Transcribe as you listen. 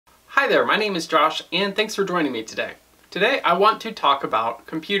Hi there, my name is Josh and thanks for joining me today. Today I want to talk about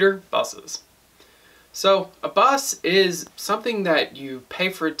computer buses. So a bus is something that you pay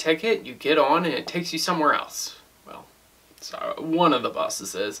for a ticket, you get on and it takes you somewhere else. Well, so one of the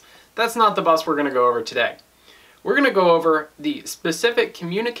buses is. That's not the bus we're going to go over today. We're going to go over the specific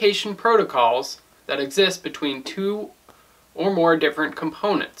communication protocols that exist between two or more different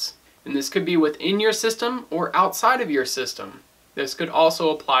components. And this could be within your system or outside of your system. This could also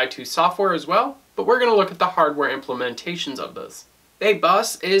apply to software as well, but we're going to look at the hardware implementations of this. A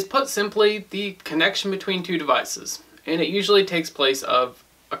bus is, put simply, the connection between two devices, and it usually takes place of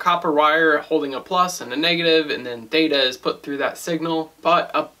a copper wire holding a plus and a negative, and then data is put through that signal. But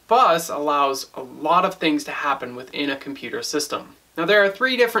a bus allows a lot of things to happen within a computer system. Now there are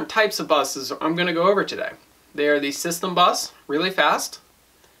three different types of buses I'm going to go over today. They are the system bus, really fast,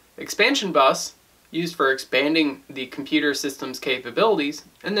 expansion bus, used for expanding the computer system's capabilities,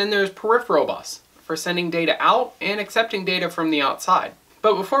 and then there's peripheral bus for sending data out and accepting data from the outside.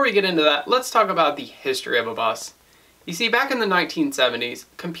 But before we get into that, let's talk about the history of a bus. You see, back in the 1970s,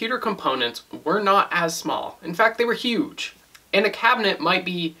 computer components were not as small. In fact, they were huge. And a cabinet might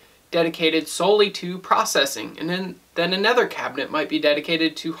be dedicated solely to processing, and then another cabinet might be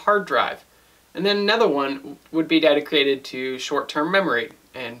dedicated to hard drive, and then another one would be dedicated to short-term memory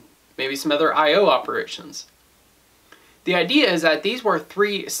and maybe some other I/O operations. The idea is that these were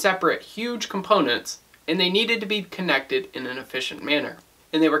three separate huge components and they needed to be connected in an efficient manner.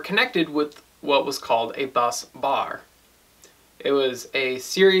 And they were connected with what was called a bus bar. It was a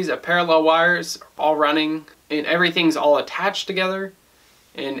series of parallel wires all running and everything's all attached together,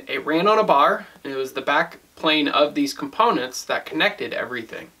 and it ran on a bar, and it was the back plane of these components that connected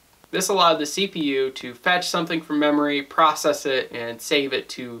everything. This allowed the CPU to fetch something from memory, process it, and save it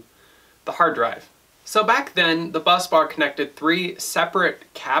to the hard drive. So back then, the bus bar connected three separate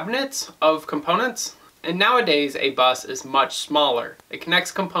cabinets of components, and nowadays a bus is much smaller. It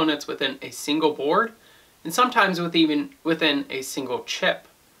connects components within a single board, and sometimes even within a single chip,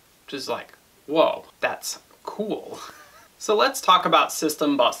 which is like, whoa, that's cool. So let's talk about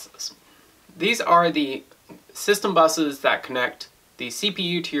system buses. These are the system buses that connect the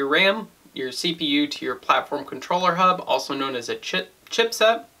CPU to your RAM, your CPU to your platform controller hub, also known as a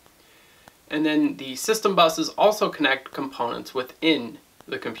chipset. And then the system buses also connect components within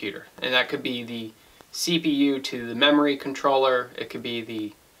the computer. And that could be the CPU to the memory controller, it could be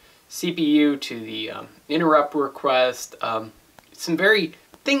the CPU to the interrupt request, some very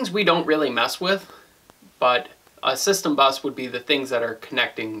things we don't really mess with, but a system bus would be the things that are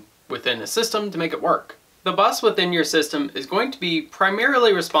connecting within a system to make it work. The bus within your system is going to be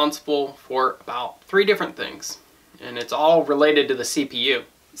primarily responsible for about three different things, and it's all related to the CPU.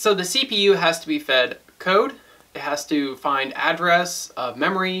 So the CPU has to be fed code, it has to find address of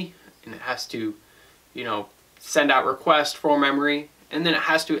memory, and it has to, send out requests for memory, and then it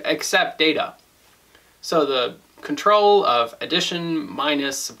has to accept data. So the control of addition,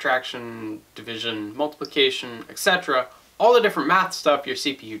 minus, subtraction, division, multiplication, etc., all the different math stuff your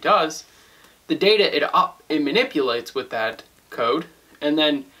CPU does, the data it manipulates with that code, and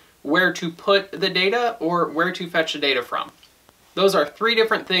then where to put the data or where to fetch the data from. Those are three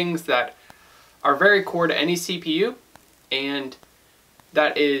different things that are very core to any CPU, and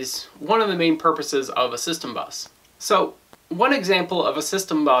that is one of the main purposes of a system bus. So one example of a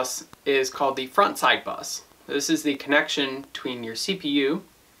system bus is called the front side bus. This is the connection between your CPU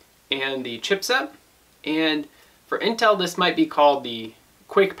and the chipset, and for Intel this might be called the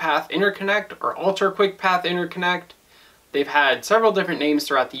Quick Path Interconnect or Ultra Quick Path Interconnect. They've had several different names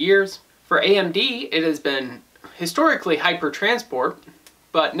throughout the years. For AMD it has been historically Hyper Transport,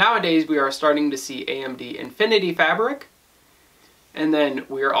 but nowadays we are starting to see AMD Infinity Fabric, and then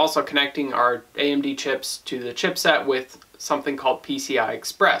we are also connecting our AMD chips to the chipset with something called PCI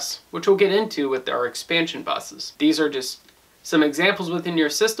Express, which we'll get into with our expansion buses. These are just some examples within your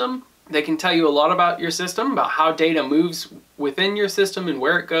system. They can tell you a lot about your system, about how data moves within your system and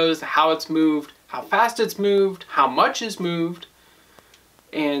where it goes, how it's moved, how fast it's moved, how much is moved,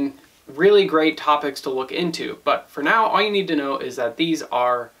 and really great topics to look into. But for now, all you need to know is that these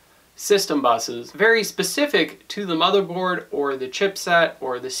are system buses, very specific to the motherboard or the chipset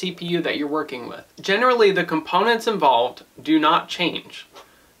or the CPU that you're working with. Generally, the components involved do not change,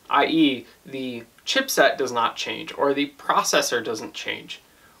 i.e. the chipset does not change, or the processor doesn't change,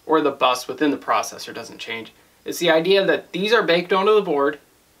 or the bus within the processor doesn't change. It's the idea that these are baked onto the board,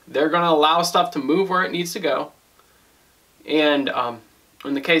 they're going to allow stuff to move where it needs to go, and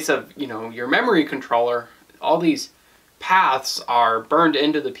in the case of your memory controller, all these paths are burned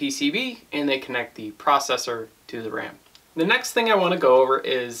into the PCB and they connect the processor to the RAM. The next thing I want to go over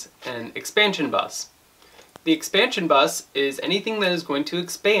is an expansion bus. The expansion bus is anything that is going to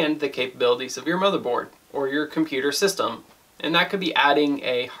expand the capabilities of your motherboard or your computer system. And that could be adding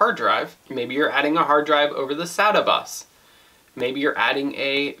a hard drive. Maybe you're adding a hard drive over the SATA bus. Maybe you're adding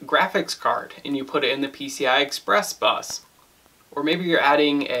a graphics card and you put it in the PCI Express bus. Or maybe you're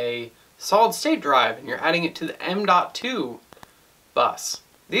adding a solid state drive and you're adding it to the M.2 bus.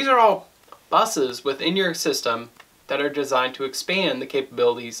 These are all buses within your system that are designed to expand the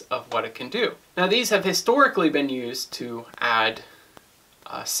capabilities of what it can do. Now these have historically been used to add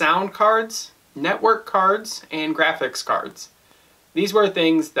sound cards, network cards, and graphics cards. These were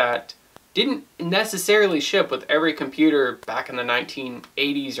things that didn't necessarily ship with every computer back in the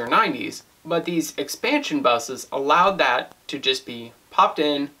 1980s or 90s, but these expansion buses allowed that to just be popped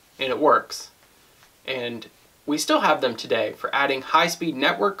in and it works. And we still have them today for adding high-speed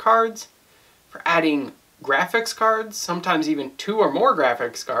network cards, for adding graphics cards, sometimes even 2 or more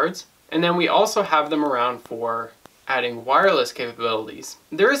graphics cards, and then we also have them around for adding wireless capabilities.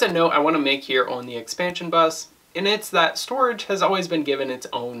 There is a note I want to make here on the expansion bus, and it's that storage has always been given its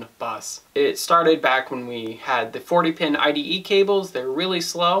own bus. It started back when we had the 40-pin IDE cables. They were really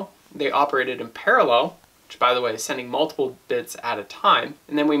slow. They operated in parallel, which by the way is sending multiple bits at a time.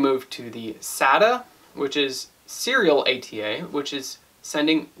 And then we moved to the SATA, which is serial ATA, which is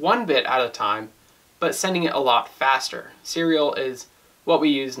sending 1 bit at a time, but sending it a lot faster. Serial is what we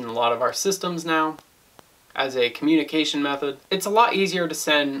use in a lot of our systems now as a communication method. It's a lot easier to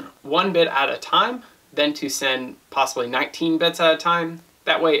send 1 bit at a time than to send possibly 19 bits at a time.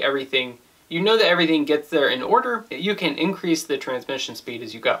 That way everything, you know that everything gets there in order. You can increase the transmission speed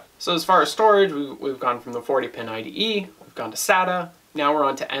as you go. So as far as storage, we've gone from the 40-pin IDE, we've gone to SATA, now we're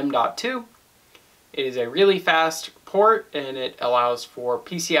on to M.2. It is a really fast port and it allows for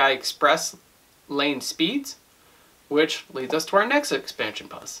PCI Express lane speeds, which leads us to our next expansion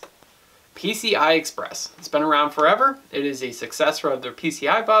bus. PCI Express. It's been around forever. It is the successor of the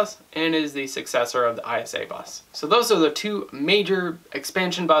PCI bus and is the successor of the ISA bus. So those are the 2 major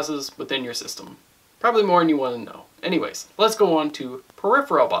expansion buses within your system. Probably more than you want to know. Anyways, let's go on to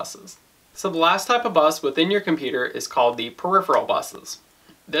peripheral buses. So the last type of bus within your computer is called the peripheral buses.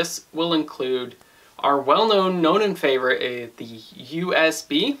 This will include our well-known, known and favorite, the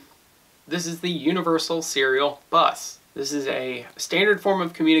USB. This is the Universal Serial Bus. This is a standard form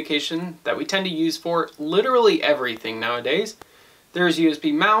of communication that we tend to use for literally everything nowadays. There's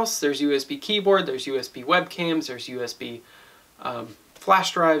USB mouse, there's USB keyboard, there's USB webcams, there's USB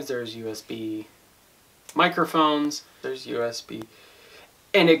flash drives, there's USB microphones, there's USB,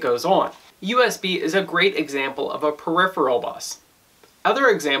 and it goes on. USB is a great example of a peripheral bus. Other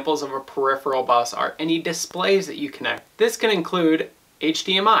examples of a peripheral bus are any displays that you connect. This can include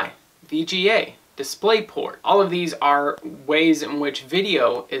HDMI, VGA, DisplayPort. All of these are ways in which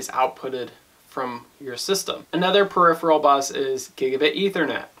video is outputted from your system. Another peripheral bus is Gigabit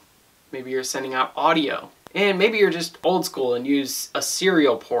Ethernet. Maybe you're sending out audio. And maybe you're just old school and use a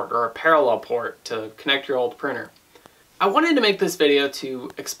serial port or a parallel port to connect your old printer. I wanted to make this video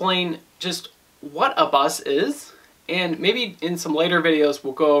to explain just what a bus is, and maybe in some later videos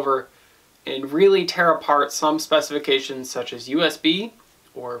we'll go over and really tear apart some specifications such as USB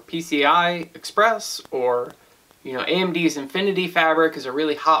or PCI Express, or AMD's Infinity Fabric is a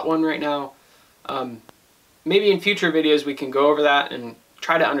really hot one right now. Maybe in future videos we can go over that and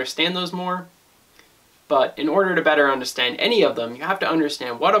try to understand those more. But in order to better understand any of them, you have to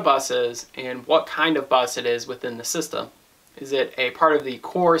understand what a bus is and what kind of bus it is within the system. Is it a part of the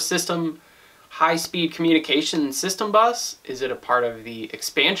core system high-speed communication system bus? Is it a part of the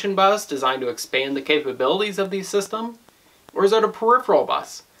expansion bus designed to expand the capabilities of the system? Or is it a peripheral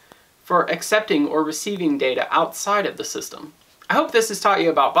bus for accepting or receiving data outside of the system? I hope this has taught you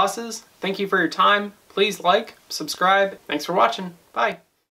about buses. Thank you for your time. Please like, subscribe. Thanks for watching. Bye.